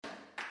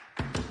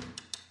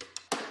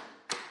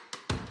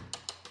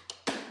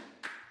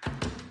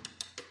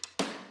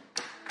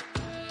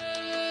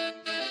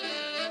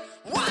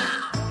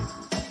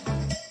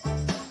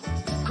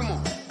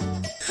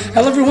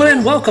Hello everyone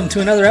and welcome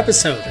to another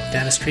episode of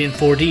Dentistry in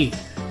 4D,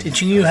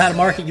 teaching you how to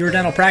market your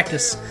dental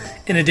practice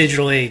in a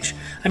digital age.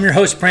 I'm your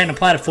host, Brandon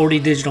Platt of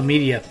 4D Digital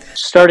Media.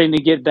 Starting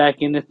to get back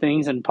into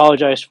things and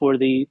apologize for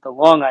the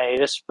long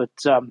hiatus, but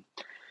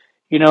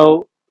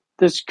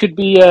this could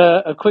be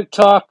a quick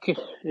talk.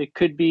 It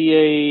could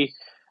be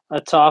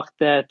a talk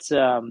that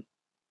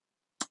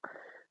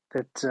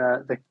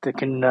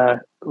can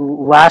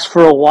last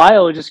for a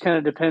while. It just kind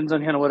of depends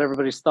on what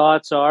everybody's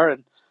thoughts are.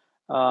 And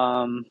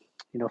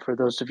for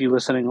those of you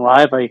listening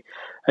live, I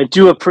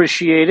do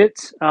appreciate it.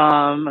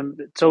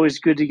 It's always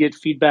good to get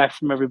feedback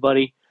from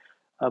everybody.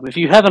 If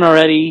you haven't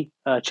already,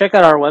 check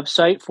out our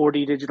website,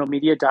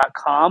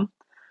 4ddigitalmedia.com,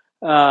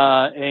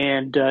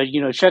 and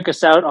check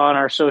us out on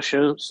our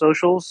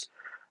socials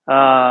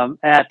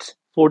at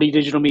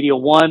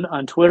 4ddigitalmedia1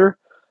 on Twitter,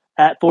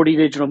 at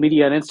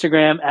 4ddigitalmedia on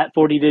Instagram, at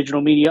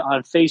 4ddigitalmedia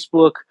on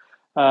Facebook,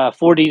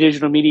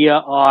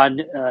 4ddigitalmedia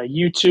on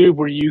YouTube,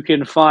 where you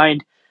can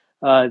find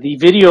the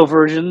video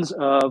versions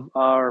of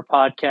our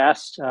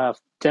podcast,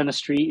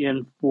 Dentistry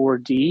in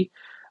 4D.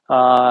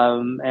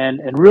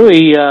 And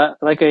really,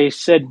 like I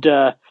said,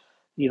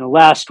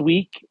 last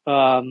week,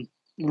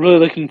 really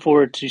looking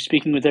forward to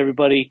speaking with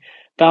everybody,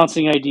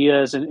 bouncing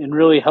ideas, and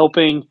really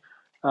helping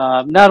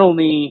not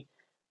only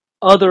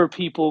other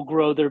people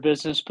grow their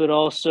business, but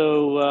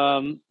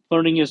also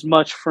learning as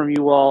much from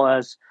you all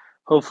as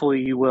hopefully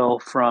you will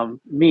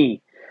from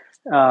me.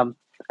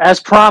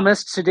 As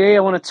promised, today I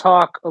want to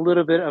talk a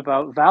little bit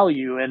about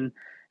value and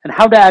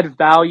how to add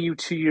value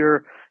to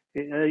your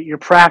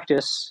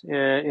practice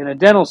in a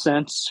dental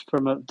sense,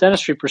 from a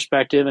dentistry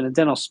perspective and a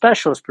dental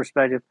specialist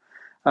perspective,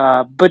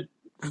 but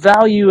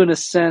value in a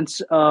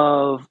sense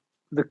of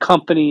the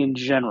company in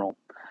general.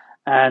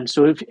 And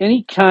so if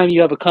any time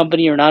you have a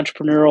company or an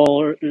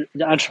entrepreneur,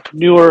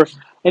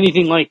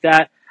 anything like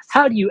that,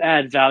 how do you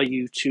add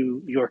value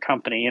to your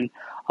company? And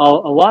a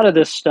lot of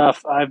this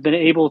stuff I've been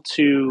able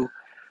to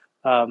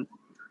kind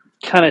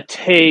of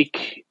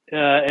take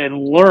and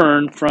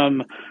learn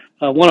from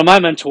one of my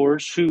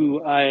mentors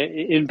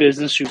in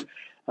business, who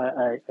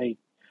I'd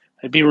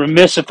be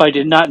remiss if I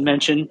did not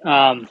mention,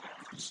 Imtiaz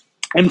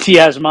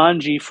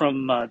Manji,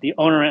 from the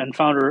owner and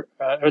founder,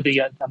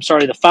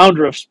 the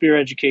founder of Spear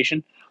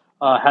Education,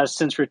 has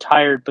since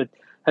retired, but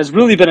has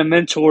really been a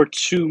mentor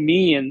to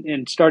me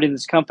in starting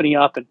this company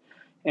up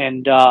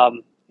and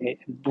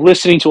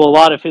listening to a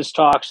lot of his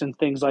talks and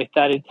things like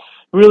that. It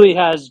really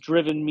has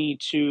driven me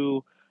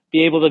to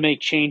be able to make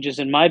changes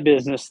in my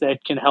business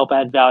that can help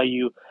add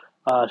value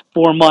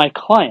for my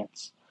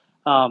clients.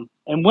 And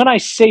when I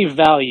say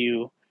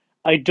value,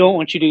 I don't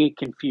want you to get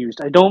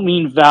confused. I don't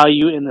mean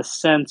value in the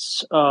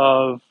sense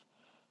of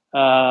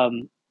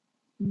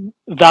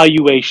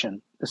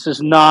valuation. This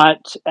is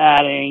not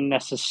adding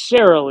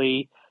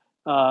necessarily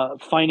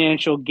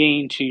financial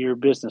gain to your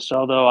business,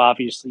 although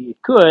obviously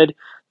it could.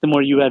 The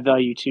more you add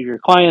value to your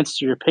clients,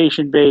 to your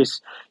patient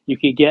base, you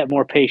can get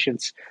more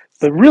patients.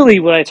 But really,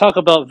 when I talk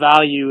about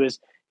value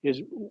is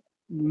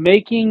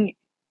making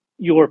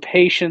your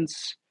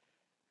patients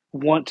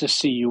want to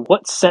see you.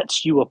 What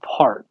sets you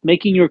apart?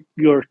 Making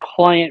your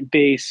client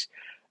base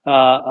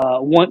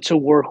want to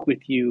work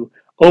with you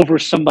over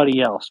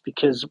somebody else,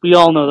 because we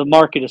all know the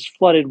market is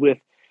flooded with.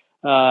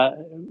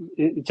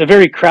 It's a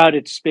very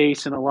crowded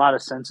space in a lot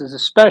of senses,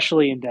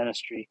 especially in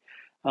dentistry.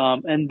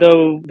 And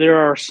though there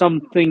are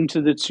something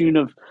to the tune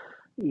of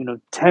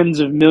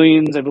tens of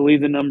millions, I believe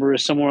the number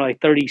is somewhere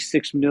like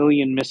 36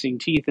 million missing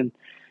teeth, and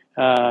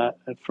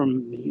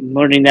from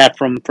learning that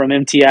from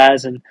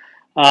Imtiaz, and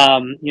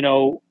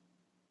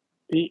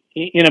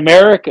in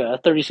America,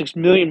 36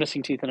 million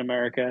missing teeth in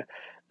America,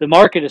 the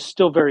market is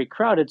still very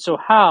crowded. So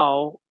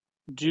how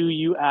do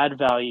you add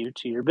value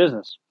to your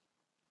business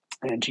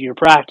and to your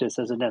practice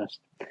as a dentist?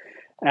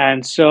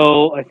 And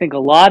so I think a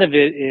lot of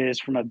it is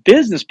from a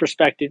business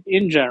perspective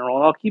in general,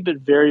 and I'll keep it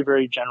very,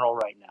 very general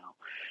right now,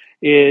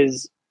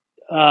 is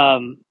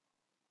from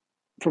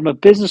a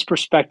business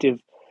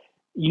perspective,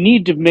 you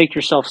need to make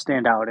yourself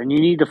stand out, and you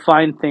need to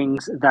find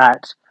things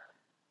that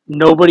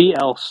nobody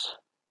else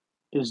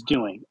is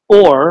doing,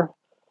 or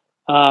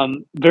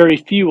very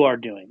few are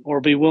doing, or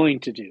be willing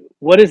to do.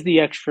 What is the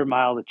extra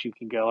mile that you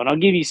can go? And I'll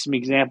give you some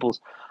examples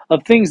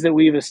of things that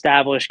we've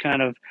established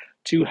kind of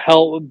to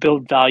help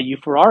build value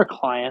for our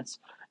clients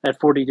at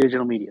 4D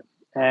Digital Media.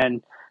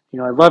 And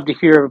I'd love to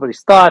hear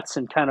everybody's thoughts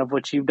and kind of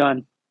what you've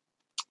done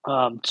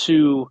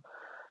to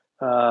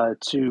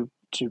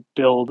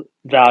build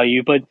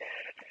value. But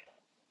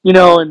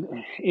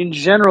in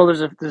general,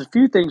 there's a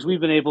few things we've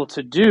been able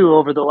to do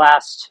over the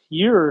last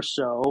year or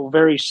so,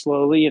 very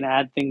slowly, and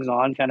add things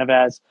on kind of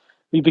as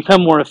we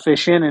become more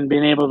efficient and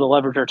being able to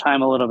leverage our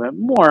time a little bit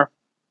more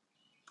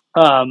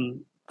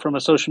from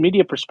a social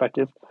media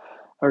perspective,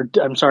 or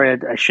I'm sorry,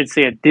 I should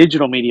say a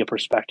digital media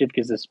perspective,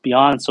 because it's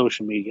beyond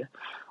social media.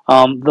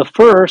 The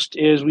first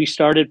is we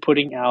started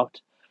putting out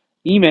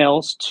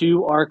emails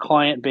to our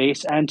client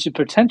base and to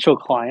potential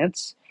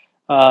clients,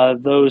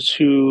 those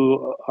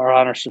who are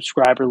on our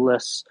subscriber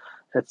lists,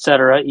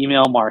 etc.,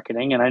 email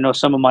marketing. And I know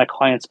some of my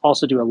clients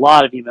also do a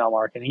lot of email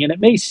marketing, and it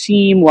may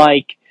seem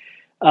like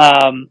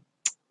um,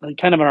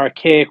 kind of an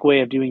archaic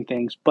way of doing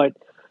things. But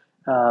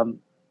um,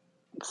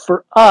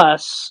 for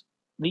us,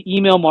 the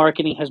email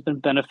marketing has been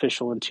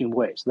beneficial in two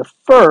ways. The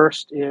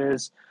first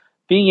is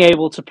being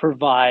able to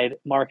provide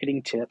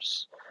marketing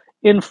tips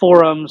in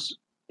forums,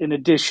 in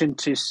addition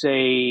to,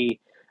 say,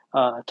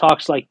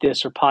 talks like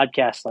this or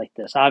podcasts like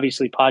this.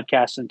 Obviously,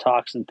 podcasts and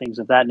talks and things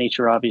of that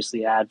nature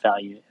obviously add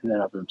value in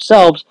and of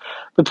themselves.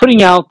 But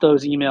putting out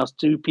those emails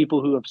to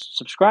people who have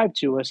subscribed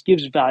to us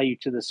gives value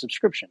to the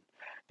subscription,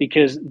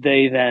 because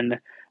they then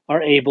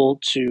are able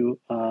to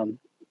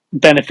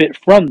benefit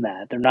from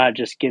that. They're not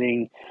just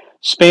getting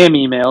spam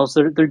emails.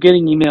 They're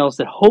getting emails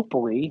that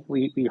hopefully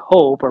we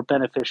hope are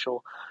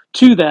beneficial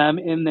to them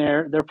in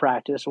their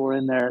practice or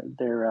in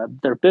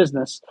their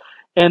business,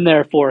 and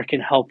therefore can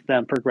help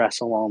them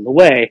progress along the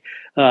way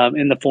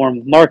in the form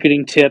of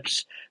marketing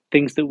tips,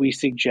 things that we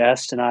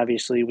suggest, and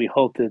obviously we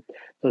hope that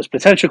those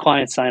potential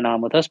clients sign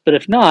on with us. But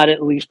if not, it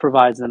at least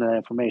provides them that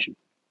information.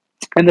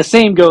 And the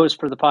same goes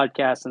for the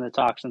podcasts and the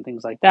talks and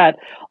things like that.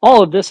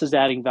 All of this is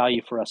adding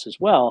value for us as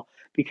well,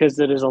 because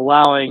it is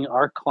allowing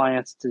our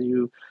clients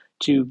to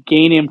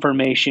gain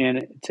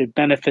information to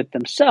benefit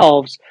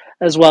themselves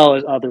as well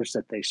as others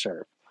that they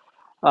serve.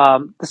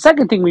 The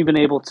second thing we've been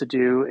able to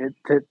do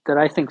that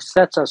I think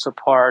sets us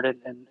apart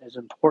and is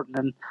important,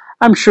 and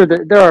I'm sure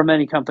that there are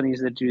many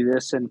companies that do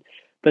this,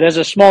 but as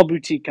a small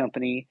boutique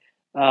company,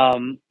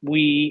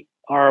 we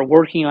are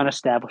working on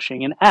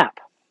establishing an app.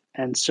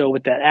 And so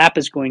what that app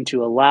is going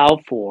to allow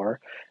for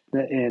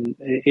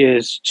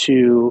is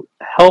to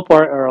help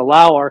or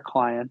allow our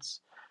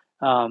clients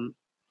um,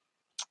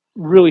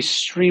 really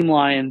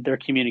streamline their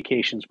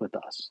communications with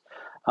us,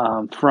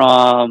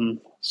 from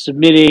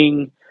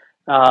submitting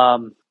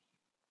um,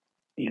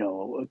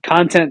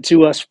 content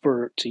to us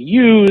to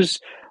use,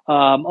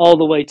 all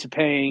the way to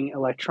paying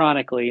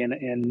electronically,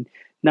 and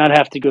not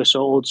have to go so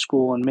old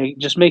school, and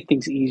make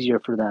things easier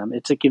for them.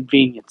 It's a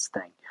convenience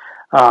thing.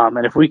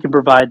 And if we can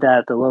provide that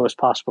at the lowest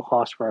possible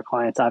cost for our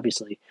clients,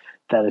 obviously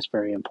that is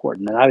very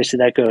important. And obviously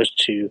that goes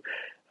to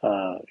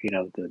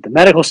the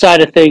medical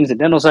side of things, the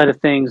dental side of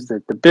things,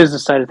 the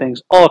business side of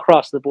things, all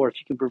across the board.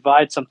 If you can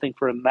provide something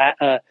for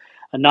a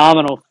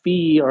nominal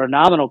fee or a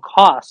nominal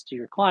cost to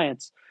your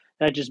clients,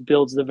 that just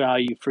builds the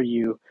value for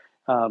you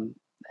um,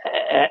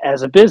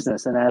 as a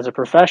business and as a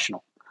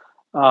professional.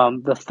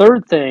 The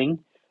third thing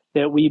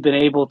that we've been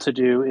able to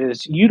do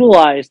is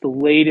utilize the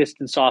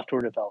latest in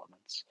software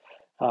developments.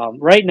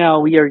 Right now,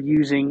 we are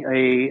using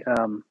a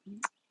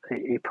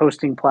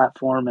posting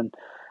platform, and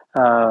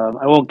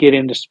I won't get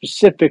into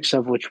specifics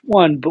of which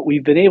one, but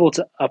we've been able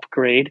to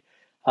upgrade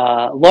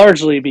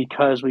largely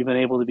because we've been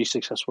able to be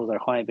successful with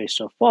our client base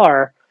so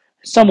far.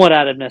 Somewhat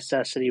out of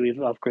necessity, we've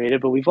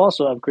upgraded, but we've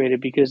also upgraded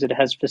because it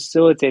has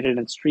facilitated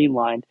and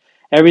streamlined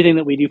everything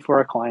that we do for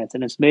our clients,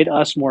 and it's made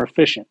us more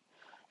efficient.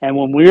 And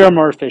when we are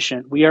more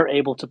efficient, we are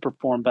able to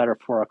perform better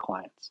for our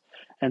clients.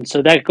 And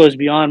so that goes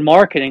beyond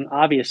marketing,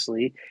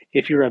 obviously.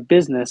 If you're a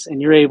business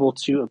and you're able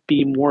to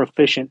be more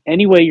efficient,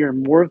 any way you're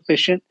more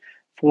efficient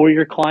for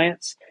your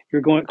clients,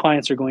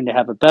 clients are going to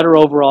have a better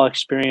overall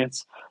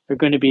experience. They're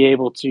going to be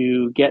able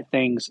to get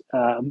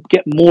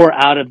more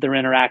out of their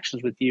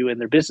interactions with you and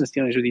their business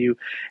dealings with you,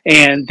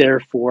 and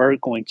therefore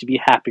going to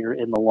be happier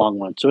in the long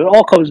run. So it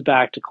all comes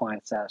back to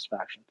client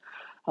satisfaction.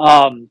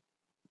 Um,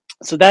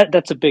 so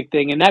that's a big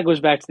thing, and that goes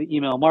back to the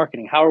email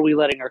marketing. How are we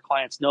letting our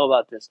clients know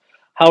about this?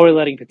 How are we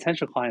letting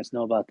potential clients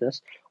know about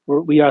this?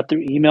 We are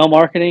through email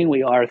marketing.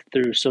 We are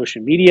through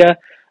social media.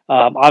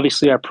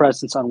 Obviously, our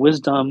presence on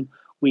Wisdom,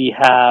 we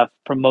have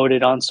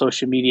promoted on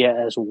social media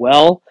as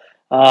well,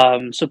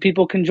 so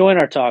people can join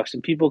our talks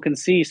and people can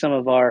see some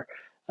of our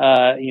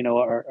podcasts,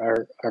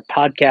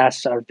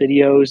 our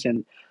videos,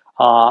 and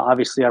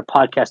obviously our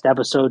podcast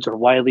episodes are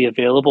widely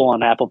available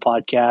on Apple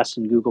Podcasts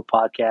and Google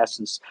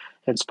Podcasts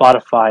and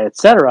Spotify,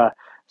 etc.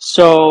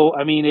 So,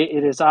 I mean,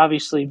 it is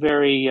obviously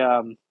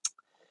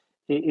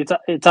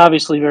it's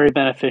obviously very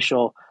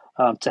beneficial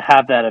to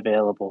have that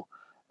available.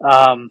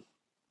 Um,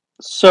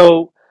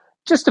 so,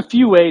 just a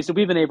few ways that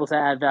we've been able to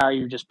add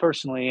value just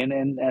personally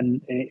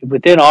and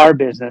within our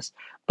business.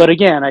 But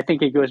again, I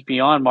think it goes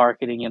beyond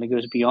marketing and it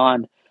goes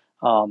beyond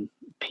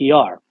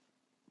PR.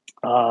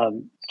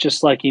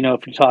 Just like,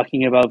 if you're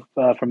talking about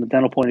from a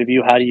dental point of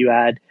view, how do you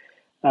add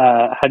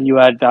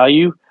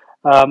value?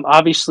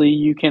 Obviously,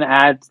 you can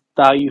add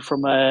value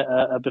from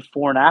a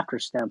before and after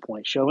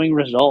standpoint, showing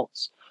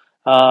results,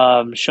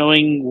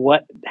 showing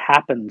what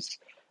happens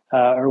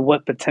or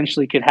what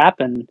potentially could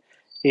happen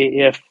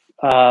if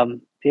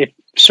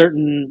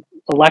certain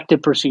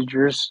elective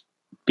procedures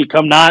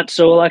become not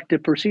so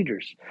elective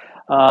procedures.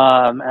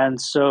 And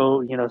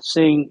so,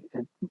 seeing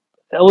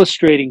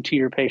illustrating to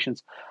your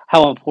patients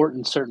how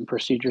important certain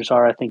procedures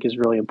are, I think is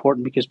really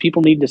important because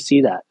people need to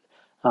see that.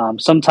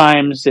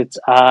 Sometimes it's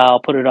I'll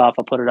put it off,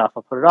 I'll put it off,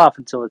 I'll put it off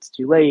until it's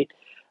too late.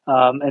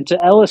 And to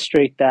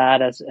illustrate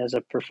that as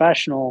a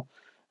professional,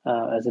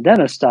 as a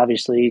dentist,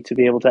 obviously, to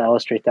be able to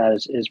illustrate that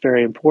is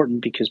very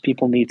important because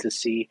people need to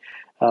see,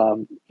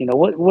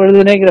 what are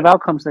the negative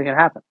outcomes that can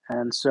happen.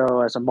 And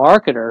so, as a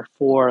marketer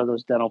for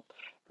those dental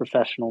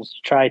professionals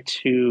to try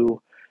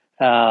to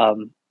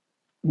um,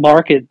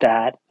 market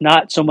that,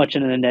 not so much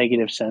in a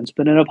negative sense,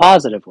 but in a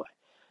positive way.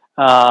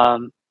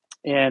 Um,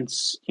 and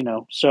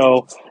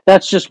so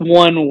that's just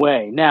one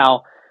way.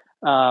 Now,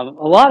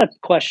 a lot of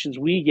questions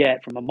we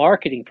get from a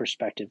marketing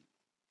perspective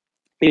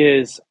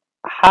is,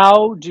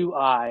 how do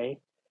I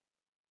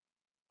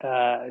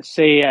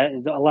say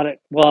a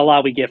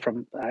lot we get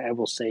from, I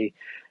will say,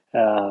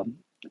 um,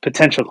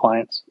 potential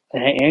clients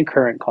and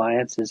current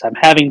clients is, I'm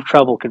having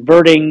trouble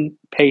converting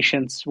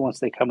patients once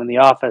they come in the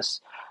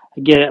office. I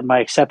get it, my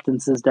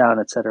acceptance is down,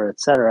 et cetera, et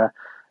cetera.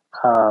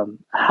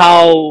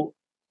 How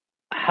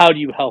do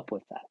you help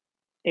with that?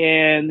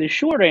 And the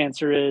short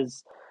answer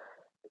is,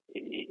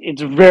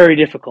 it's very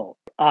difficult,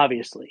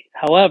 obviously.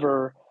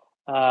 However,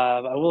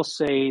 I will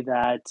say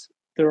that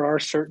there are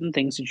certain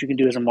things that you can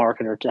do as a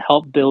marketer to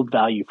help build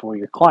value for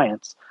your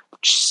clients,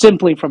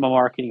 simply from a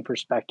marketing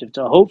perspective,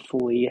 to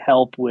hopefully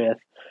help with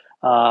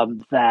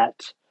that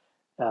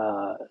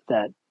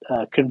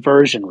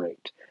conversion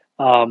rate.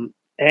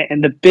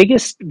 And the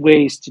biggest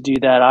ways to do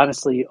that,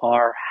 honestly,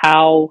 are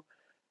how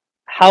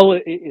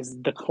is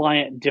the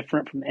client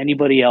different from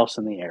anybody else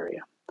in the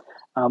area.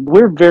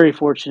 We're very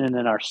fortunate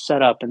in our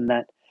setup in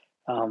that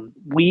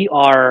we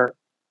are,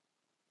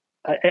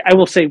 I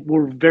will say,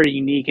 we're very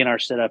unique in our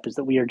setup, is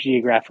that we are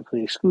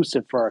geographically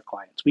exclusive for our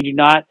clients. We do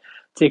not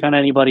take on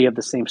anybody of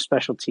the same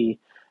specialty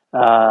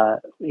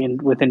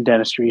within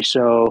dentistry.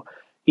 So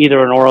either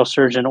an oral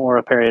surgeon or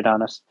a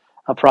periodontist,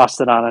 a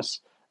prosthodontist,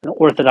 an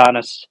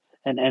orthodontist,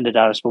 an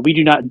endodontist, but we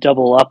do not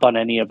double up on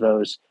any of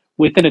those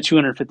within a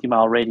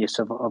 250-mile radius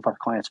of our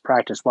client's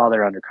practice while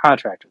they're under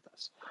contract with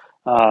us.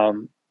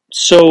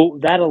 So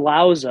that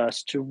allows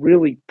us to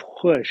really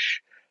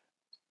push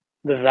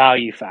the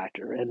value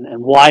factor,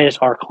 and why is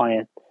our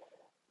client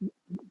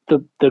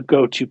the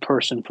go-to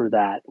person for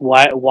that?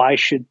 Why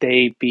should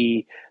they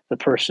be the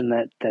person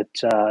that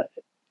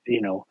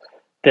you know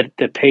that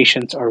the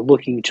patients are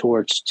looking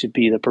towards to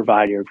be the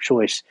provider of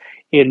choice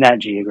in that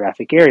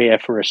geographic area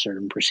for a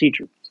certain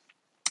procedure?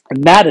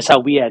 And that is how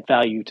we add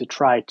value, to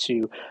try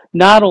to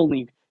not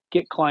only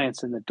get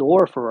clients in the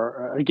door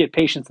or get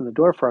patients in the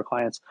door for our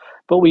clients,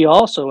 but we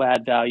also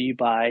add value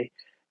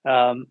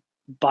um,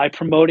 by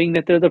promoting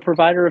that they're the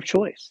provider of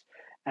choice.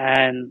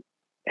 And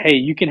hey,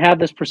 you can have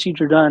this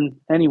procedure done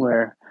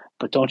anywhere,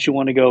 but don't you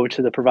want to go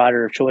to the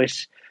provider of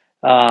choice?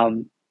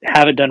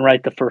 Have it done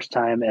right the first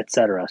time,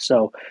 etc.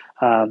 So,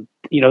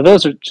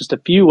 those are just a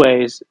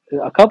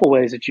couple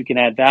ways that you can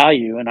add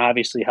value and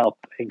obviously help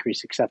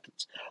increase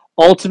acceptance.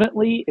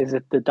 Ultimately, is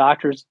it the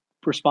doctor's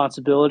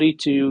responsibility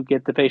to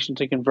get the patient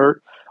to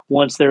convert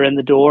once they're in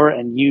the door,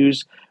 and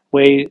use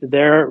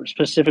their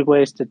specific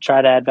ways to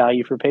try to add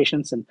value for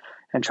patients and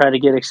try to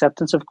get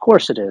acceptance? Of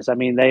course it is. I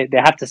mean, they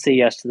have to say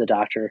yes to the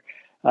doctor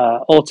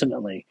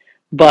ultimately,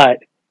 but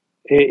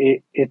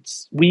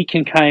it's we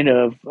can kind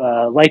of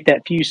light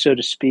that fuse, so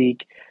to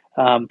speak,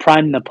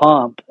 prime the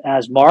pump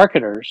as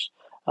marketers,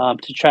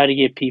 to try to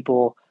get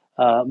people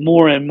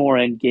more and more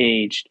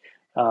engaged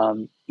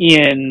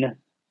in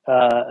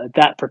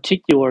that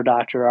particular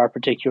doctor, our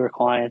particular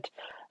client,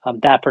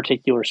 that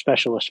particular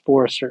specialist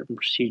for a certain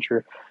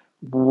procedure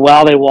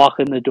while they walk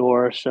in the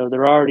door. So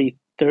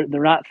they're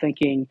not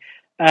thinking,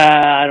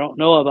 I don't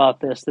know about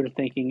this. They're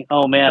thinking,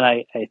 oh man,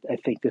 I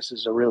think this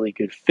is a really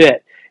good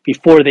fit,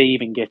 before they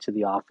even get to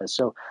the office.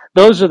 So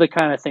those are the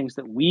kind of things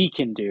that we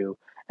can do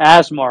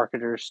as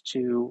marketers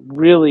to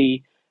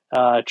really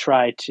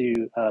try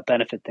to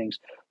benefit things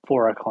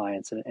for our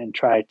clients, and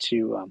try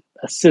to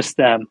assist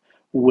them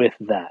with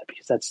that,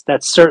 because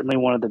that's certainly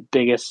one of the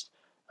biggest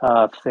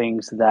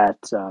things that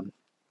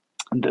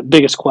the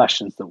biggest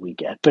questions that we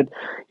get. But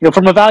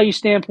from a value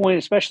standpoint,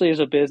 especially as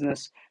a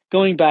business,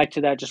 going back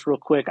to that just real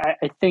quick,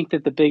 I think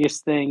that the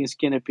biggest thing is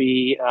going to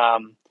be,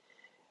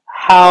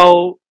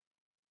 how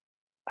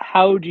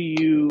how do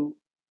you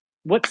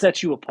what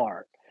sets you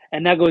apart?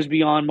 And that goes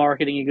beyond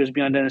marketing, it goes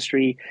beyond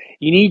dentistry.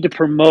 You need to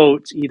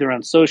promote either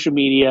on social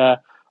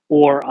media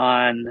or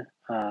on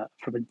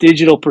from a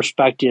digital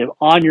perspective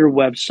on your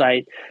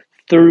website,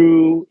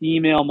 through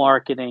email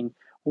marketing,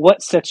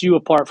 what sets you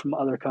apart from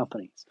other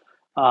companies.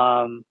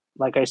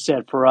 Like I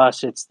said, for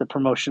us, it's the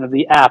promotion of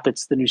the app,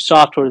 it's the new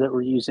software that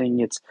we're using,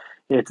 it's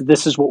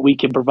this is what we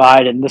can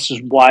provide, and this is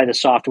why the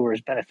software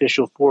is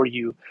beneficial for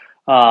you.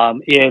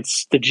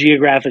 It's the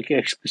geographic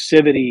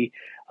exclusivity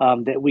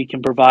that we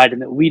can provide,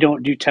 and that we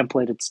don't do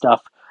templated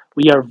stuff.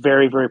 We are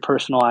very, very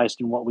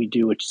personalized in what we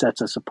do, which sets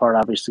us apart,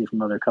 obviously,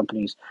 from other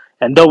companies.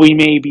 And though we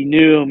may be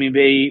new, we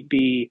may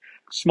be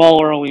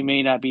smaller, and we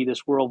may not be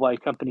this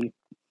worldwide company,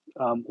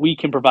 we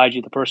can provide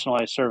you the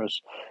personalized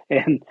service.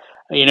 And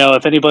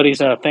if anybody's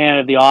a fan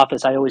of The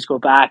Office, I always go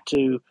back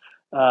to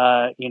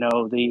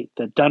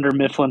the Dunder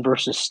Mifflin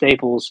versus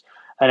Staples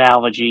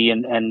analogy,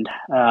 and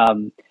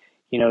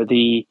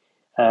the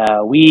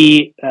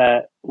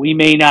we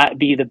may not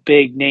be the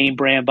big name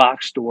brand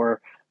box store,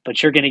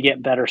 but you're going to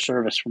get better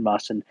service from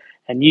us. And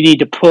you need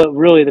to put,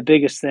 really, the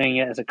biggest thing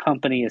as a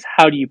company is,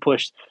 how do you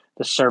push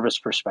the service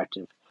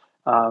perspective?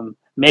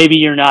 Maybe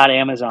you're not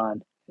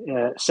Amazon.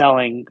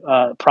 selling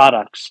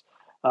products,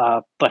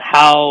 but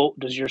how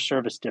does your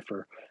service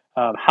differ?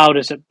 How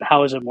is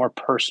it more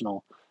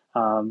personal,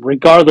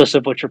 regardless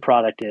of what your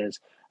product is?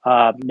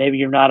 Maybe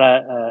you're not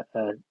a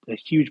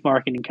huge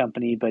marketing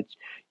company, but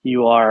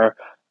you are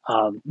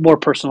more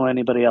personal than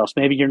anybody else.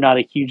 Maybe you're not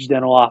a huge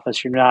dental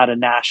office. You're not a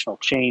national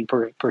chain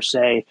per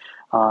se,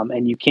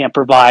 and you can't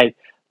provide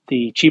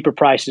the cheaper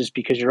prices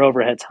because your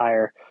overhead's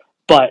higher,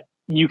 but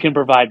you can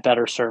provide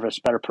better service,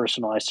 better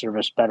personalized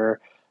service, better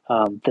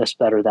this,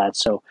 better that.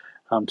 So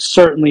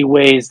certainly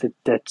ways that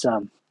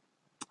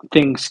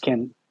things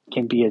can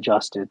be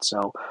adjusted.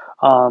 So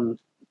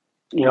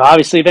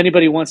obviously, if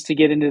anybody wants to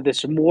get into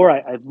this more,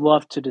 I'd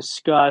love to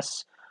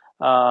discuss,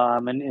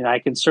 and I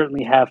can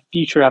certainly have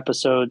future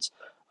episodes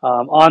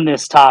on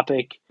this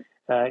topic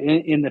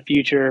in the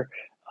future.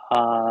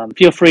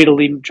 Feel free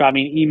to drop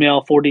me an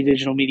email,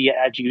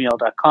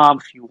 4ddigitalmedia@gmail.com,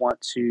 if you want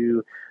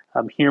to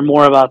hear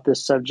more about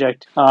this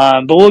subject.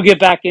 But we'll get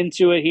back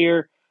into it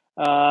here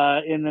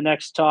in the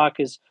next talk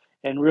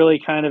and really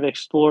kind of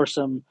explore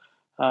some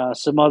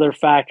other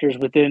factors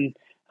within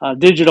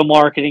digital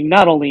marketing,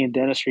 not only in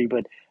dentistry,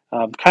 but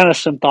kind of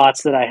some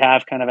thoughts that I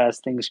have kind of as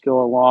things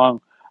go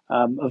along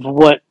of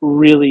what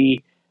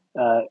really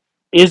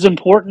is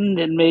important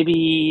and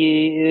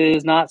maybe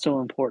is not so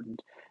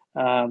important.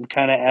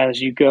 Kind of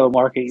as you go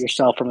market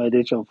yourself from a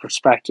digital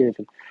perspective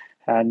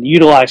and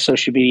utilize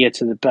social media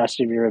to the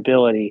best of your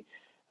ability,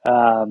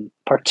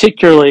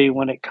 particularly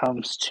when it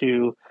comes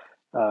to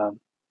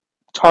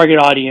target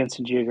audience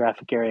and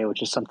geographic area,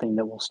 which is something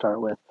that we'll start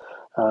with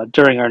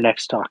during our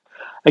next talk.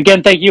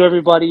 Again, thank you,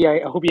 everybody.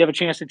 I hope you have a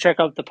chance to check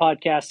out the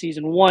podcast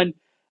season 1.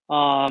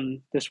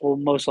 This will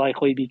most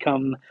likely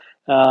become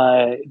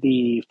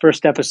the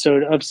first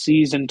episode of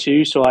season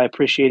 2, so I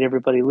appreciate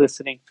everybody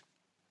listening.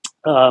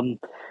 And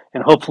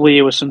hopefully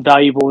it was some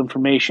valuable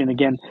information.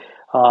 Again,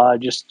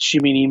 just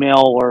shoot me an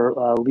email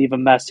or leave a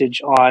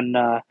message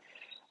on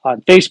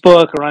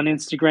Facebook or on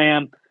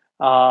Instagram,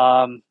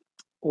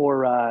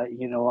 or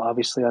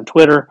obviously on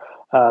Twitter.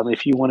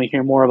 If you want to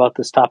hear more about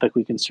this topic,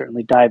 we can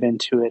certainly dive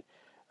into it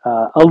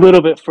a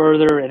little bit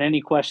further, and any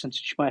questions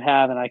that you might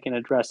have, and I can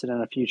address it in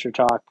a future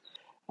talk.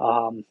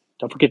 Don't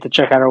forget to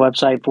check out our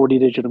website,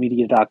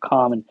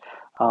 4ddigitalmedia.com, and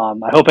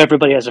I hope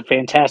everybody has a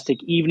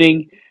fantastic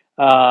evening.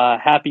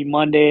 Happy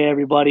Monday,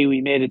 everybody. We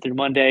made it through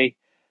Monday.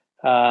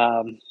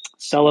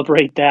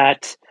 Celebrate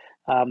that.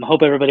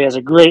 Hope everybody has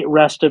a great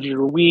rest of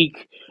your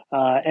week,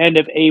 end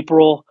of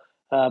April,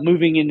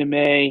 moving into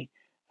May.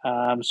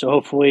 So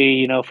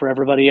hopefully, for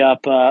everybody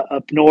up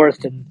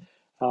north and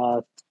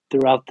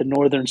throughout the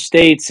northern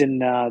states and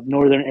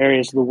northern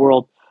areas of the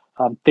world,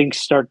 things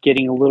start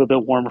getting a little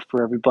bit warmer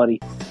for everybody.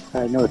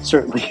 I know it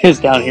certainly is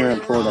down here in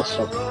Florida.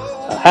 So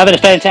having a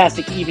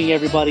fantastic evening,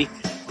 everybody.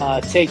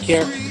 Take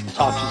care.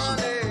 Talk to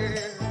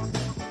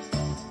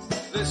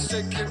you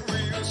soon.